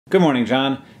Good morning,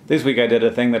 John. This week I did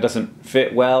a thing that doesn't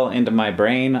fit well into my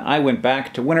brain. I went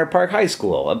back to Winter Park High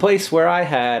School, a place where I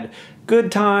had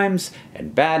good times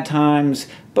and bad times,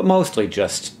 but mostly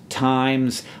just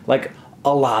times, like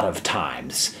a lot of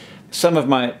times. Some of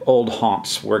my old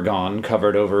haunts were gone,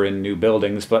 covered over in new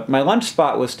buildings, but my lunch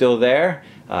spot was still there,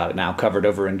 now covered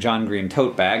over in John Green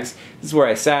tote bags. This is where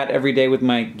I sat every day with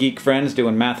my geek friends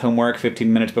doing math homework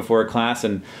 15 minutes before class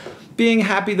and being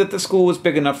happy that the school was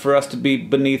big enough for us to be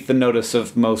beneath the notice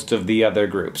of most of the other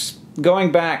groups.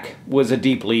 Going back was a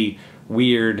deeply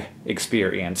weird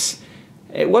experience.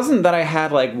 It wasn't that I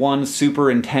had like one super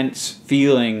intense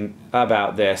feeling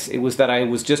about this, it was that I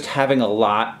was just having a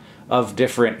lot of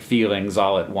different feelings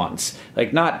all at once.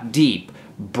 Like, not deep,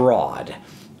 broad.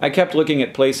 I kept looking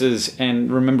at places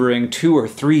and remembering 2 or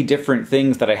 3 different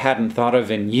things that I hadn't thought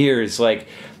of in years, like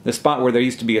the spot where there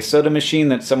used to be a soda machine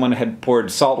that someone had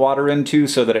poured salt water into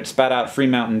so that it spat out free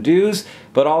Mountain Dews,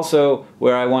 but also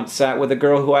where I once sat with a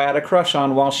girl who I had a crush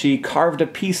on while she carved a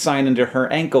peace sign into her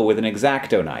ankle with an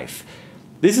X-Acto knife.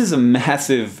 This is a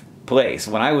massive place.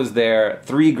 When I was there,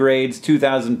 3 grades,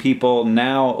 2,000 people,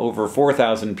 now over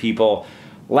 4,000 people,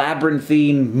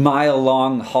 labyrinthine,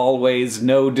 mile-long hallways,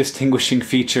 no distinguishing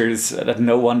features.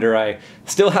 No wonder I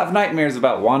still have nightmares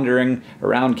about wandering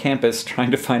around campus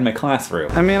trying to find my classroom.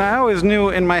 I mean, I always knew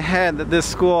in my head that this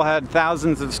school had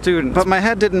thousands of students, but my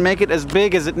head didn't make it as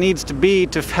big as it needs to be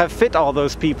to have fit all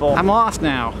those people. I'm lost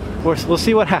now. We'll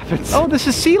see what happens. Oh, this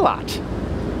is C-Lot.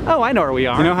 Oh, I know where we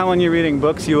are. You know how when you're reading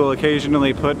books, you will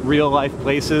occasionally put real-life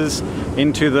places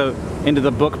into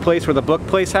the book place where the book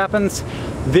place happens?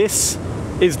 This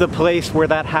is the place where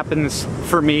that happens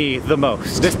for me the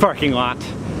most. This parking lot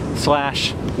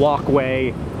slash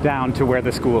walkway down to where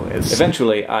the school is.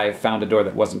 Eventually, I found a door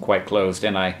that wasn't quite closed,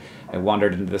 and I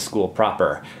wandered into the school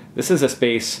proper. This is a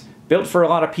space built for a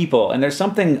lot of people, and there's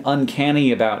something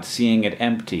uncanny about seeing it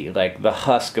empty, like the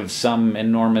husk of some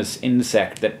enormous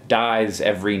insect that dies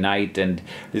every night and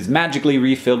is magically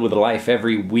refilled with life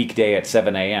every weekday at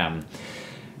 7 a.m.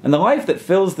 And the life that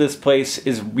fills this place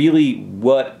is really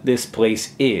what this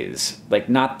place is, like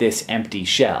not this empty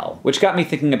shell. Which got me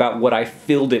thinking about what I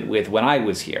filled it with when I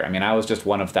was here. I mean, I was just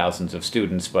one of thousands of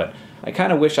students, but I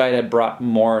kind of wish I had brought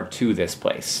more to this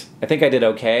place. I think I did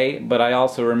okay, but I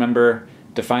also remember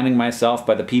defining myself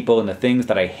by the people and the things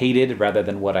that I hated rather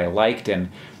than what I liked,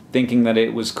 and thinking that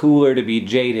it was cooler to be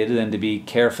jaded than to be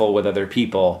careful with other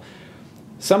people.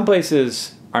 Some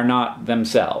places are not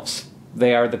themselves.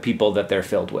 They are the people that they're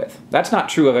filled with. That's not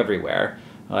true of everywhere.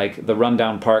 Like the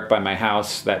rundown park by my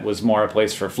house that was more a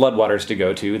place for floodwaters to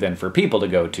go to than for people to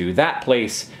go to. That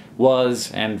place was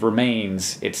and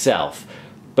remains itself.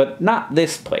 But not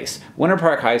this place. Winter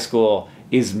Park High School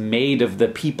is made of the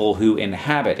people who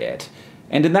inhabit it.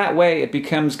 And in that way, it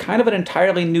becomes kind of an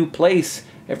entirely new place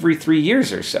every 3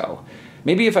 years or so.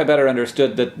 Maybe if I better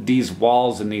understood that these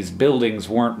walls and these buildings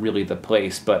weren't really the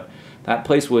place, but that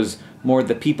place was more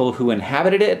the people who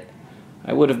inhabited it,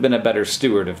 I would have been a better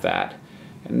steward of that.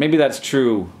 And maybe that's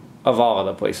true of all of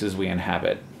the places we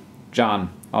inhabit.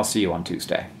 John, I'll see you on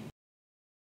Tuesday.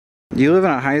 You live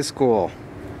in a high school.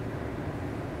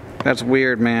 That's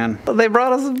weird, man. They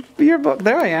brought us a yearbook.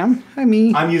 There I am. Hi,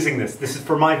 me. I'm using this. This is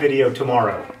for my video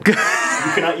tomorrow. You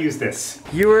cannot use this.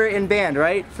 You were in band,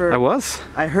 right? I was.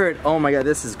 I heard. Oh my god,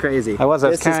 this is crazy. I was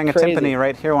carrying a timpani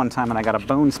right here one time and I got a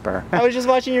bone spur. I was just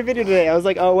watching your video today. I was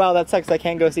like, oh wow, that sucks. I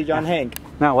can't go see John Hank.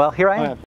 No, well, here I am.